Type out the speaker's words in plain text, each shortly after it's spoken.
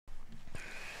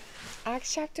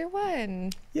Acts chapter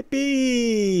 1.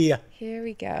 Yippee! Here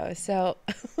we go. So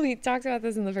we talked about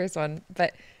this in the first one,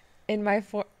 but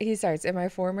he starts in my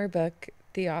former book,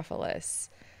 Theophilus.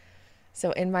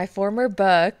 So in my former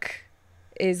book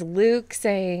is Luke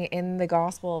saying in the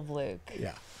Gospel of Luke.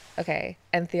 Yeah, Okay.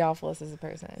 And Theophilus is a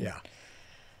person. yeah.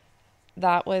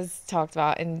 That was talked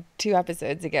about in 2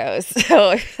 episodes ago.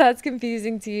 So if that's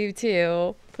confusing to you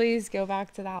too, please go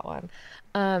back to that one.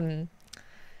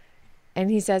 And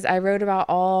he says, I wrote about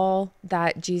all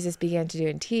that Jesus began to do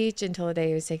and teach until the day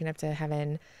he was taken up to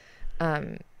heaven.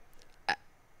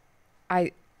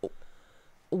 I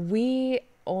we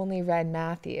only read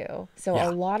Matthew, so Yeah.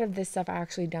 a lot of this stuff I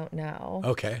actually don't know.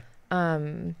 Okay.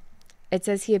 It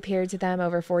says he appeared to them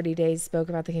over 40 days, spoke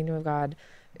about the kingdom of God.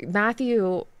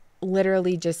 Matthew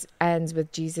literally just ends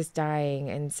with Jesus dying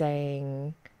and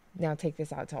saying, now take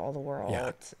this out to all the world.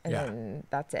 Yeah. And Yeah. then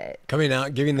that's it. Coming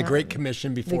out, giving the Great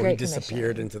Commission before he Great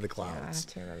disappeared Commission. into the Yeah, I have clouds.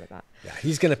 to remember that. Yeah,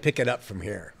 he's going to pick it up from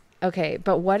here. Okay,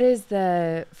 but what is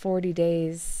the 40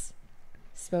 days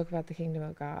spoke about the kingdom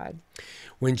of God?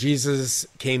 When Jesus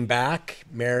came back,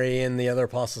 Mary and the other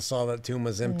apostles saw that tomb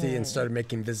was empty and started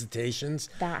making visitations.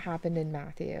 That happened in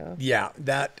Matthew. Yeah,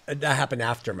 that happened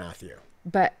after Matthew.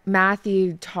 But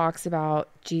Matthew talks about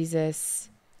Jesus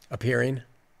Appearing.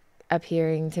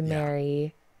 appearing to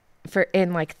Mary for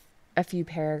in like a few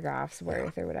paragraphs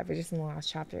worth or whatever, just in the last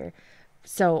chapter.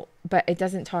 So, but it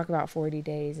doesn't talk about 40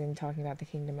 days and talking about the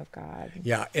kingdom of God.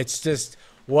 Yeah, it's just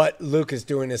what Luke is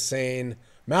doing is saying,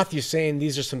 Matthew's saying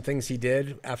these are some things he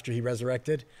did after he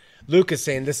resurrected. Luke is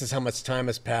saying this is how much time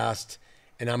has passed,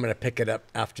 and I'm going to pick it up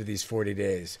after these 40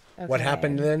 days. What Okay.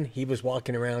 happened then? He was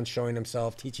walking around, showing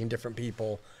himself, teaching different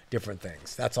people different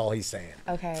things. That's all he's saying.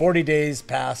 Okay. 40 days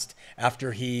passed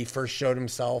after he first showed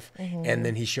himself, and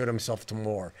then he showed himself to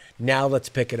more. Now let's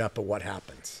pick it up at what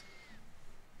happens.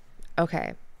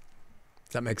 Okay.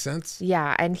 Does that make sense?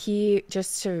 Yeah. And he,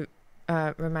 just to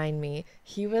remind me,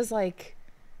 he was like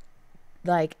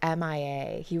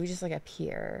MIA. He was just like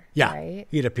appear. Yeah, Right?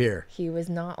 he'd appear. He was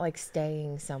not like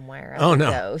staying somewhere. Oh, as a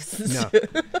no. ghost.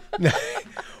 No.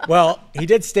 Well, he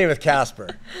did stay with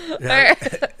Casper. Oh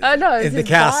no, it was In the his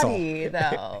castle. body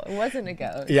though. It wasn't a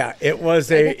ghost. Yeah, it was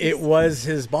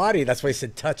his body. That's why he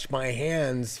said, touch my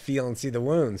hands, feel and see the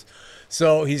wounds.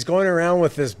 So he's going around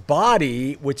with this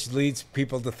body, which leads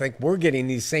people to think we're getting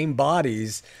these same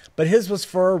bodies, but his was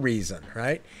for a reason,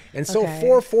 right? And so Okay.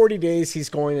 for 40 days, he's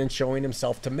going and showing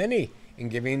himself to many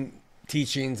and giving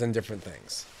teachings and different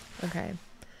things. Okay.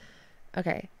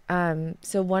 Okay.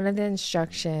 So one of the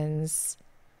instructions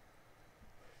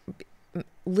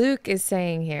Luke is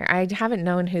saying here, I haven't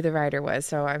known who the writer was,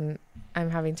 so I'm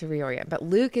having to reorient. But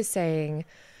Luke is saying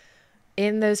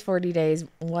in those 40 days,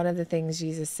 one of the things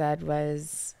Jesus said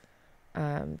was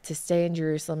to stay in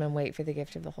Jerusalem and wait for the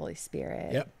gift of the Holy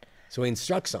Spirit. Yep. So he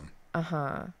instructs them.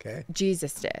 Uh-huh. Okay.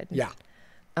 Jesus did. Yeah.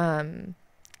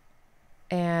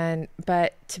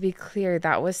 But to be clear,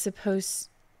 that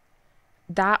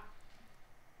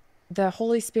the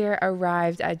Holy Spirit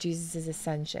arrived at Jesus'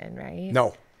 ascension, right?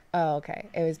 No. Oh, okay.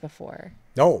 It was before.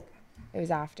 No. It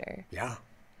was after. Yeah.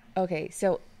 Okay,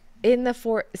 so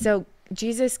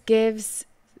Jesus gives,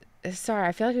 sorry,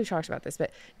 I feel like we've talked about this,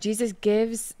 but Jesus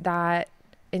gives that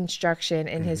instruction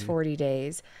in his 40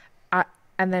 days,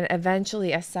 and then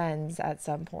eventually ascends at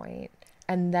some point,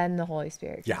 and then the Holy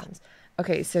Spirit Yeah. comes.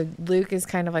 Okay, so Luke is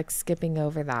kind of like skipping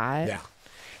over that. Yeah.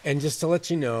 And just to let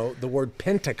you know, the word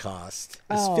Pentecost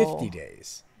is Oh. 50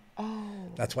 days. Oh.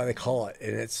 That's why they call it.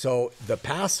 And it's so the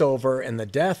Passover and the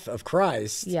death of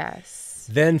Christ. Yes.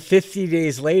 Then 50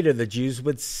 days later, the Jews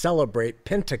would celebrate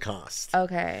Pentecost.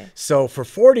 Okay. So for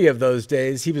 40 of those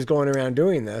days, he was going around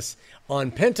doing this.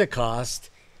 On Pentecost,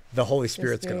 the Holy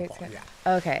Spirit's going to fall. Spirit's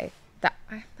Yeah. Okay. That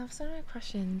was one of my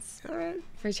questions All right.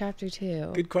 for chapter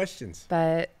 2. Good questions.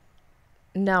 But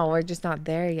no, we're just not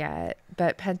there yet.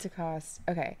 But Pentecost,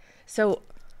 okay. So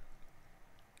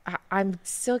I'm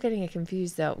still getting it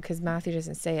confused though, because Matthew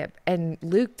doesn't say it and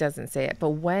Luke doesn't say it. But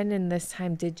when in this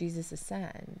time did Jesus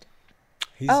ascend?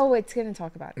 Oh, it's going to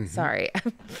talk about it. Sorry.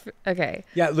 Okay.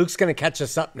 Yeah, Luke's going to catch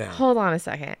us up now. Hold on a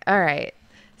second. All right.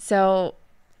 So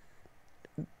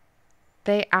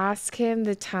they ask him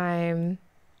the time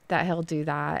that he'll do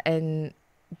that. And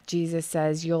Jesus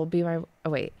says, you'll be my, oh,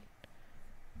 wait.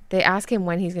 They ask him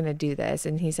when he's going to do this.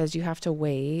 And he says, you have to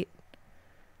wait.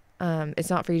 It's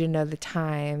not for you to know the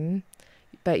time,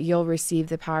 but you'll receive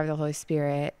the power of the Holy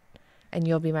Spirit. And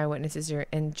you'll be my witnesses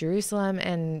in Jerusalem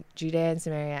and Judea and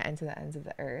Samaria and to the ends of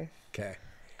the earth. Okay.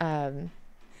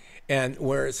 And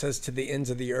where it says to the ends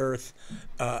of the earth,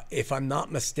 if I'm not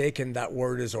mistaken, that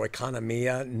word is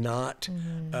oikonomia, not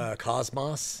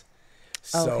cosmos.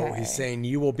 So Okay. he's saying,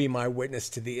 you will be my witness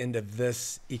to the end of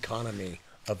this economy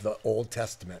of the Old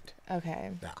Testament.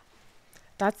 Okay. Yeah.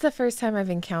 That's the first time I've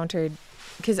encountered,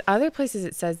 because other places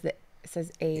it says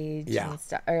age Yeah. and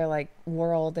stuff, or like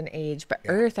world and age, but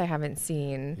Yeah. earth I haven't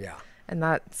seen. Yeah. And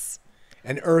that's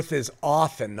And earth is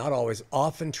often, not always,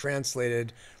 often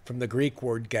translated from the Greek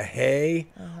word gehe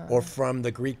or from the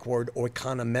Greek word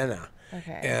oikonomena.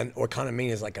 Okay. And oikonomene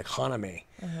is like economy.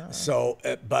 So,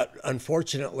 but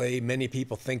unfortunately, many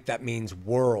people think that means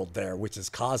world there, which is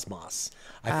cosmos.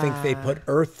 I think they put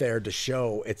earth there to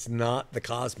show it's not the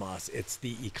cosmos, it's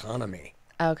the economy.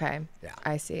 okay. Yeah.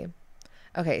 I see.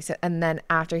 Okay, so and then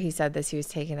after he said this, he was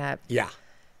taken up Yeah,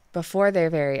 before their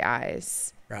very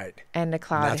eyes, right. and a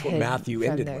cloud That's what hid Matthew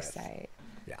from ended their with. sight.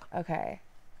 Yeah. Okay.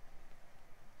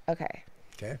 Okay.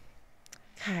 Okay.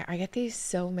 God, I get these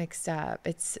so mixed up.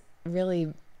 It's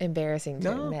really embarrassing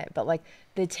to No. admit, but like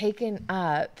the taken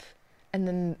up and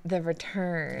then the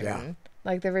return. Yeah.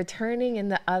 Like the returning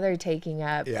and the other taking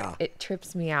up, Yeah. it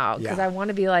trips me out because Yeah. I want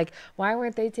to be like, why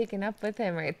weren't they taken up with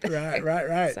him right there?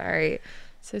 Right. Sorry.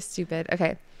 So stupid.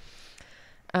 Okay.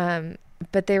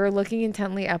 But they were looking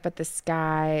intently up at the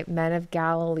sky. Men of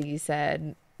Galilee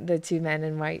said, the two men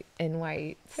in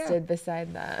white stood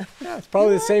beside them. Yeah, it's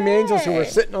probably the same angels who were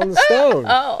sitting on the stone.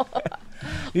 Oh,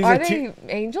 These are two-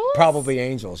 they angels? Probably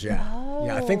angels, yeah.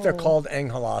 Yeah, I think they're Oh. called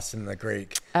angelos in the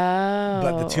Greek. Oh.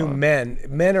 But the two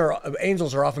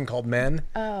angels are often called men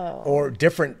Oh. or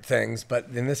different things, but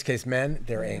in this case, men,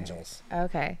 they're angels.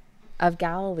 Okay. Of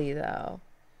Galilee, though.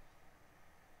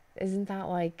 Isn't that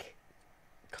like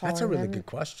calling That's a really them? good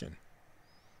question.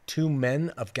 Two men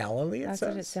of Galilee, it That's says?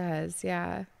 what it says.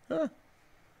 Yeah.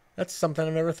 That's something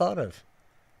I've never thought of.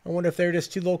 I wonder if they're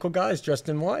just two local guys dressed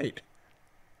in white.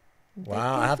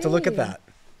 Wow, I could have to look at be. that.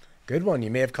 Good one.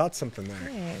 You may have caught something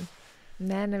there.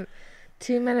 Okay.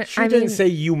 Two men. She didn't say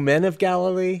you men of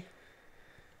Galilee.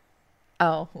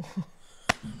 Oh.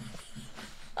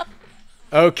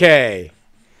 Okay.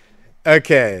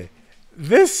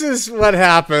 This is what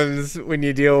happens when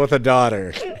you deal with a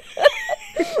daughter.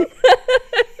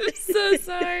 So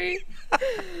sorry.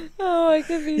 Oh, I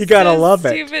could be. You gotta so love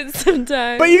it. stupid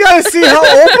sometimes. But you gotta see how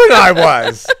open I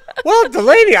was. Well,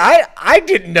 Delaney, I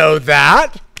didn't know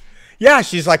that. Yeah,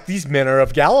 she's like, these men are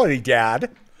of Galilee,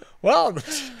 Dad. Well,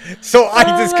 so I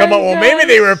just come my up, well, maybe gosh.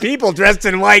 they were people dressed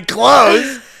in white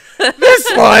clothes.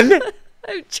 This one.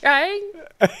 I'm trying.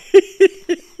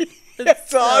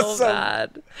 It's So awesome.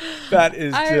 bad. That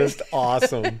is I- just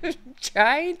awesome.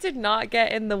 Trying to not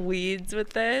get in the weeds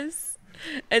with this.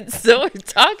 And so we're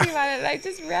talking about it, and I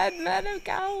just read Men of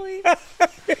Galilee.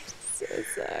 So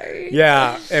sorry.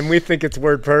 Yeah, and we think it's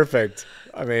word perfect.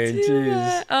 I mean,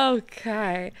 geez.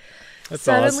 Okay. That's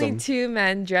Suddenly, awesome. two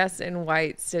men dressed in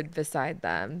white stood beside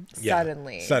them. Yeah,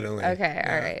 Suddenly. Suddenly. Okay,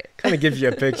 all right. Kind of gives you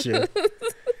a picture.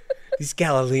 These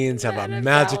Galileans have a Men of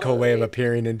magical way of Galilee.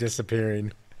 appearing and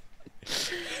disappearing.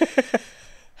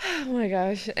 Oh my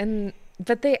gosh.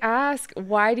 But they ask,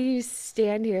 why do you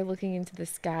stand here looking into the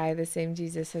sky? The same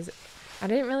Jesus says. I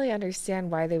didn't really understand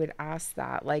why they would ask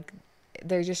that. Like,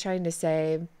 they're just trying to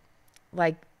say,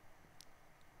 like,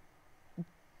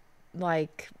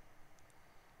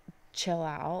 chill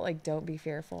out. Like, don't be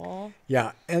fearful.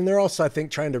 Yeah, and they're also, I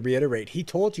think, trying to reiterate, he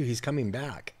told you he's coming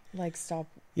back. Like, stop.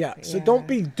 Yeah, so Yeah. don't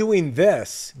be doing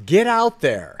this. Get out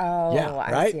there. Oh, yeah,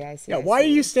 I right? see, I see, Yeah, I why are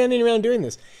see. you standing around doing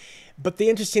this? But the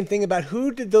interesting thing about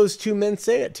who did those two men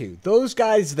say it to? Those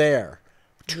guys there.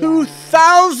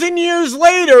 2,000 years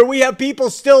later, we have people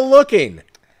still looking.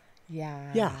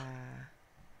 Yeah. Yeah.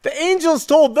 The angels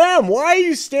told them, why are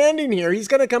you standing here? He's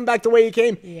going to come back the way he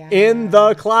came in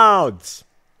the clouds.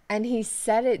 And he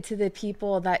said it to the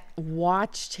people that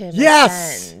watched him Yes.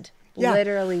 ascend. Yeah.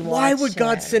 Literally watched Why would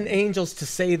God him. send angels to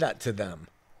say that to them?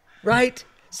 Right?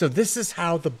 So this is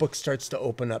how the book starts to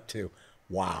open up to,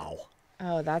 wow.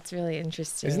 Oh, that's really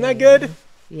interesting. Isn't that good?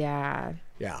 Yeah.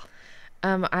 Yeah.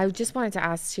 I just wanted to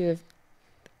ask too, if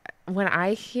when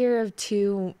I hear of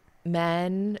two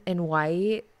men in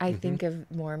white, I think of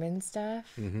Mormon stuff.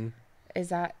 Mm-hmm. Is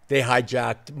that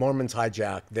Mormons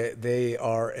hijacked. They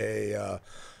are a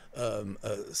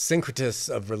syncretists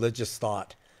of religious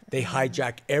thought. They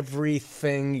hijack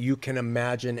everything you can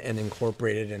imagine and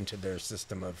incorporate it into their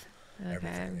system of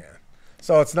everything. Yeah.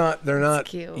 So they're not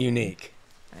cute. unique.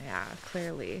 yeah,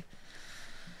 clearly.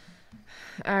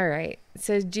 All right.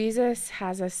 So Jesus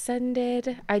has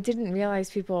ascended. I didn't realize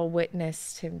people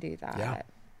witnessed him do that. Yeah.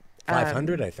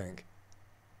 500, I think.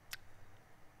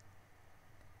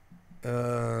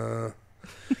 That,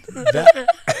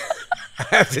 I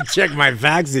have to check my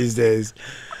facts these days.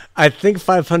 I think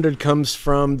 500 comes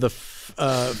from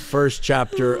first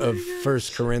chapter of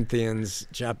First Corinthians,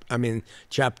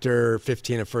 chapter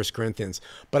 15 of First Corinthians,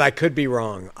 but I could be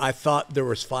wrong. I thought there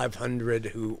was 500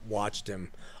 who watched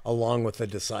him along with the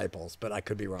disciples, but I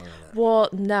could be wrong on that. Well,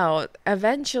 no.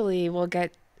 Eventually, we'll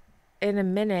get in a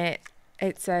minute.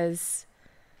 It says,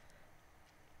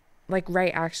 like,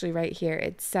 right here,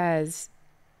 it says,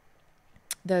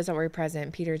 those that were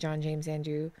present: Peter, John, James,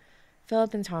 Andrew,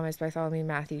 Philip and Thomas, Bartholomew,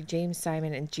 Matthew, James,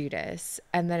 Simon, and Judas.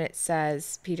 And then it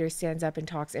says Peter stands up and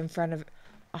talks in front of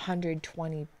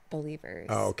 120 believers.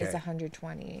 Oh, okay. It's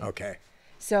 120. Okay.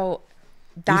 So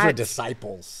These are that,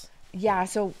 disciples. yeah.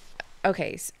 So,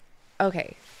 okay.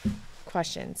 Okay.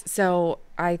 Questions. So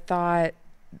I thought,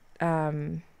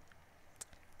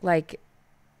 like,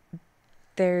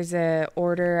 there's a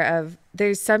order of,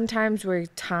 there's sometimes where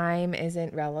time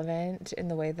isn't relevant in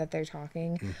the way that they're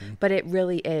talking, but it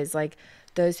really is. Like,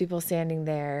 those people standing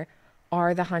there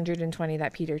are the 120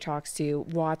 that Peter talks to,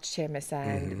 watched him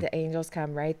ascend. The angels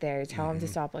come right there, tell him to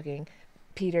stop looking.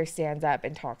 Peter stands up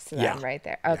and talks to them right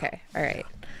there. Okay. All right.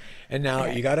 And now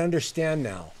you got to understand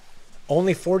now,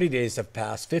 only 40 days have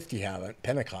passed, 50 haven't.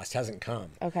 Pentecost hasn't come.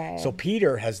 Okay. So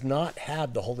Peter has not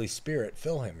had the Holy Spirit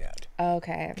fill him yet.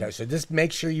 Okay. Okay, so just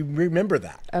make sure you remember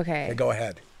that. Okay. Go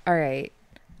ahead. All right.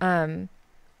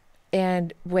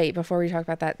 And wait, before we talk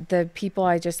about that, the people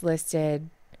I just listed.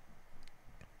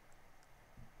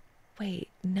 Wait,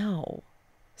 no.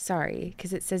 Sorry,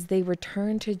 because it says they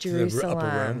returned to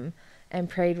Jerusalem and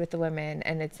prayed with the women,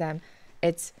 and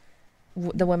it's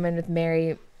the women with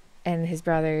Mary and his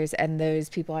brothers and those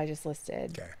people I just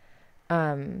listed.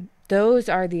 Okay. Those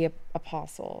are the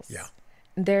apostles. Yeah.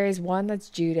 There is one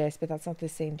that's Judas, but that's not the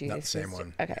same Judas. Not the same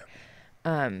one. Okay.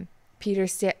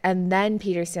 Yeah. And then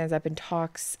Peter stands up and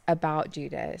talks about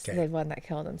Judas, Okay. the one that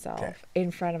killed himself, in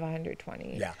front of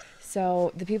 120. Yeah.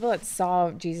 So the people that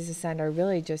saw Jesus ascend are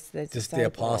really just the Just disciples. the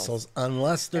apostles,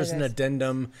 unless there's an this.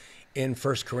 addendum in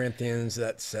First Corinthians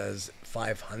that says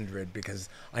 500, because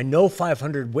I know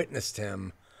 500 witnessed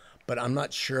him, but I'm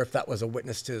not sure if that was a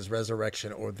witness to his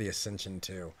resurrection or the ascension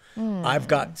too. I've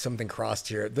got something crossed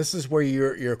here. This is where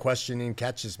your questioning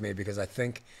catches me, because I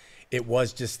think it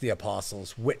was just the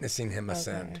apostles witnessing him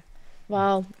ascend. Okay.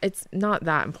 Well, it's not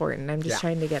that important. I'm just Yeah.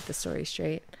 trying to get the story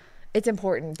straight. It's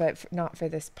important, but not for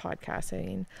this podcast. I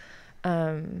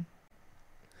mean,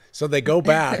 So they go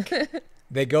back.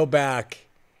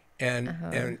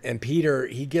 And Peter,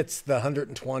 he gets the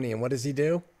 120, and what does he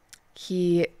do?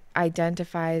 he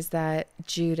identifies that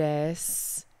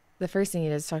Judas, the first thing he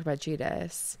does is talk about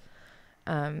Judas,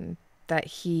 that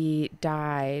he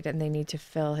died and they need to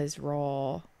fill his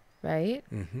role, right?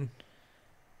 Mm-hmm.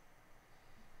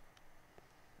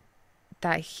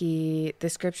 That the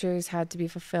scriptures had to be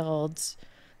fulfilled.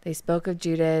 They spoke of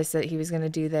Judas, that he was going to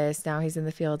do this. Now he's in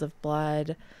the field of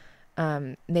blood.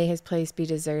 May his place be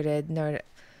deserted. No,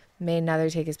 may another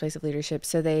take his place of leadership.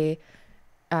 So they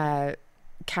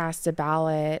cast a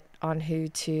ballot on who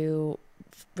to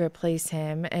replace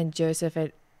him. And Joseph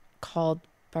had called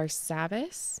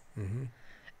Barsabbas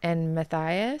and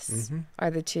Matthias are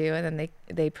the two. And then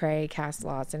they pray, cast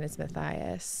lots, and it's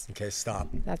Matthias. Okay, stop.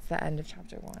 That's the end of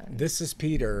chapter 1. This is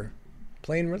Peter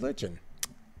playing religion.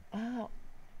 Oh.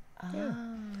 Yeah.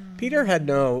 Peter had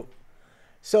no...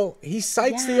 So he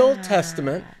cites the Old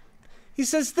Testament. He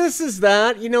says, this is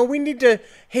that. We need to...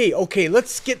 Hey, okay,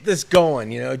 let's get this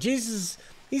going. Jesus...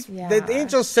 The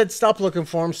angel said stop looking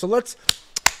for him, so let's...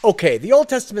 Okay, the Old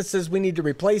Testament says we need to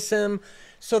replace him.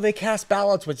 So they cast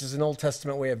ballots, which is an Old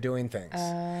Testament way of doing things.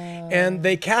 And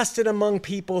they cast it among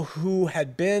people who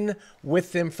had been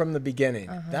with them from the beginning.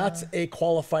 That's a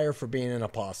qualifier for being an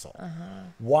apostle.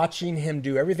 Watching him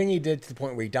do everything he did to the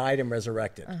point where he died and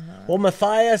resurrected. Well,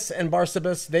 Matthias and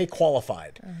Barsabbas, they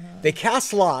qualified. They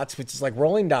cast lots, which is like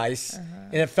rolling dice,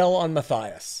 and it fell on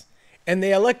Matthias. And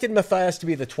they elected Matthias to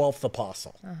be the 12th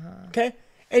apostle. Okay?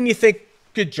 And you think,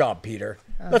 good job, Peter.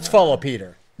 Let's follow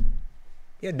Peter.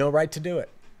 He had no right to do it.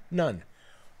 None.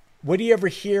 What do you ever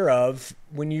hear of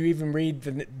when you even read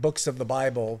the books of the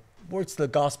Bible? What's the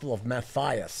gospel of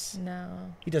Matthias?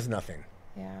 No. He does nothing.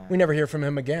 Yeah. We never hear from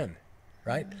him again,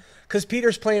 right? Because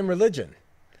Peter's playing religion.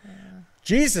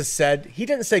 Jesus said, he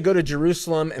didn't say go to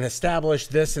Jerusalem and establish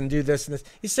this and do this and this.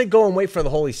 He said go and wait for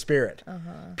the Holy Spirit.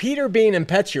 Peter, being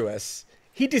impetuous,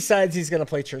 he decides he's going to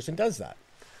play church and does that.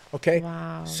 Okay?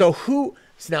 Wow. So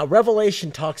now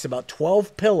Revelation talks about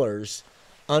 12 pillars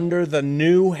under the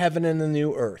new heaven and the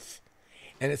new earth.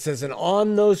 And it says, and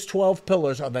on those 12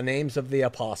 pillars are the names of the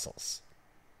apostles.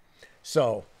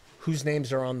 So whose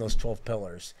names are on those 12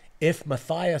 pillars? If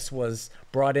Matthias was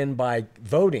brought in by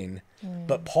voting,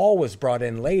 but Paul was brought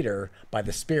in later by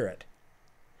the Spirit,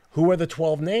 Who are the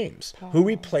 12 names? Paul. Who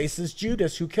replaces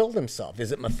Judas, who killed himself?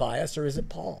 Is it Matthias or is it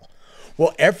Paul?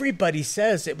 Well, everybody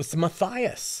says it was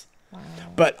Matthias. Wow.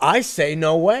 But I say,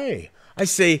 no way. I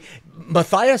say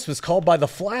Matthias was called by the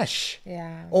flesh.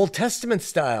 Yeah. Old Testament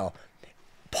style.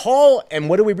 Paul, and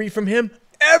what do we read from him?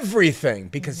 Everything,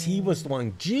 because he was the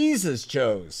one Jesus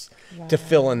chose to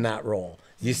fill in that role.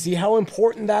 You see how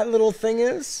important that little thing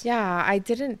is? Yeah, I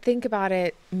didn't think about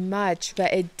it much,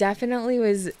 but it definitely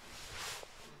was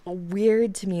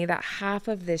weird to me that half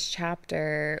of this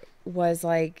chapter was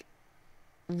like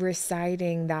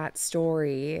reciting that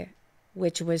story,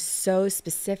 which was so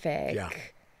specific. Yeah.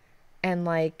 And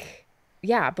like,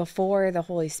 yeah, before the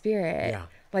Holy Spirit. Yeah.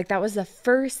 Like that was the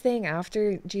first thing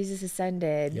after Jesus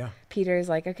ascended. Yeah. Peter's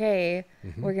like, okay,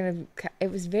 we're going to, it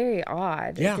was very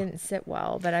odd. Yeah. It didn't sit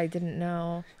well, but I didn't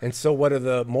know. And so what do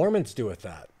the Mormons do with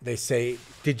that? They say,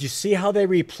 did you see how they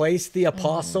replaced the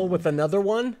apostle with another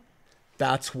one?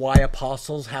 That's why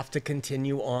apostles have to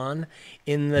continue on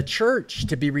in the church,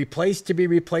 to be replaced, to be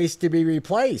replaced, to be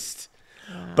replaced.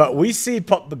 But we see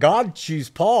God choose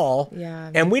Paul,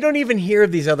 Yeah. and we don't even hear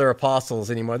of these other apostles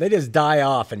anymore. They just die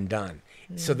off and done.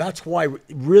 So that's why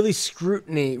really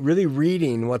scrutiny, really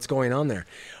reading what's going on there.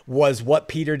 Was what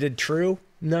Peter did true?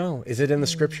 No. Is it in the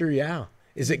scripture? Yeah.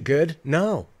 Is it good?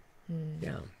 No.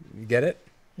 Yeah. You get it?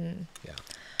 Yeah.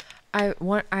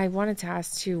 I wanted to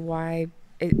ask too why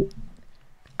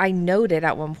I noted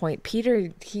at one point Peter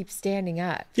keeps standing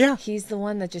up. Yeah. He's the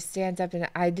one that just stands up, and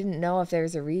I didn't know if there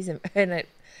was a reason and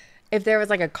if there was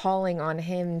like a calling on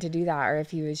him to do that, or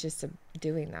if he was just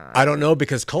doing that. I don't know,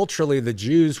 because culturally the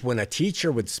Jews, when a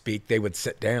teacher would speak, they would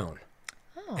sit down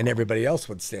and everybody else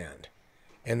would stand.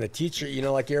 And the teacher, you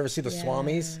know, like you ever see the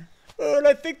Swamis? Oh, and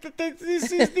I think that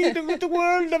this is the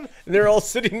world. And they're all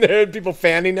sitting there and people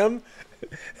fanning them.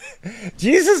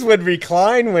 Jesus would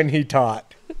recline when he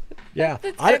taught. Yeah.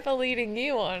 the type of leading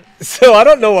you on. So I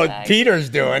don't know what Peter's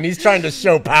doing. He's trying to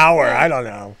show power. I don't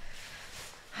know.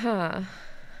 Huh.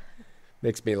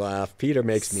 Makes me laugh. Peter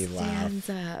makes me laugh. Stands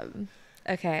up.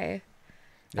 Okay.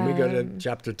 Then we go to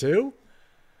chapter 2.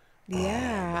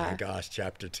 Yeah. Oh my gosh,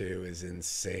 chapter 2 is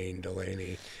insane,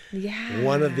 Delaney. Yeah.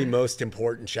 One of the most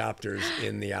important chapters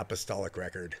in the apostolic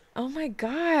record. Oh my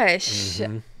gosh.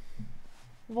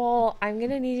 Well, I'm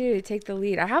going to need you to take the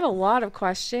lead. I have a lot of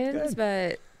questions,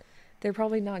 but they're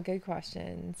probably not good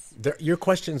questions. Your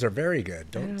questions are very good.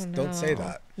 I Don't say know.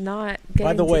 that. Not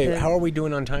By the way, getting to how are we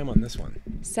doing on time on this one?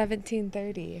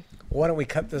 17:30. Why don't we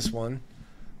cut this one?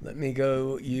 Let me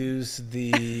go use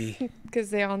the...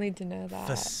 Because they all need to know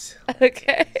that. fac-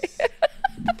 Okay.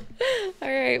 All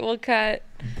right, we'll cut.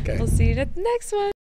 Okay. We'll see you at the next one.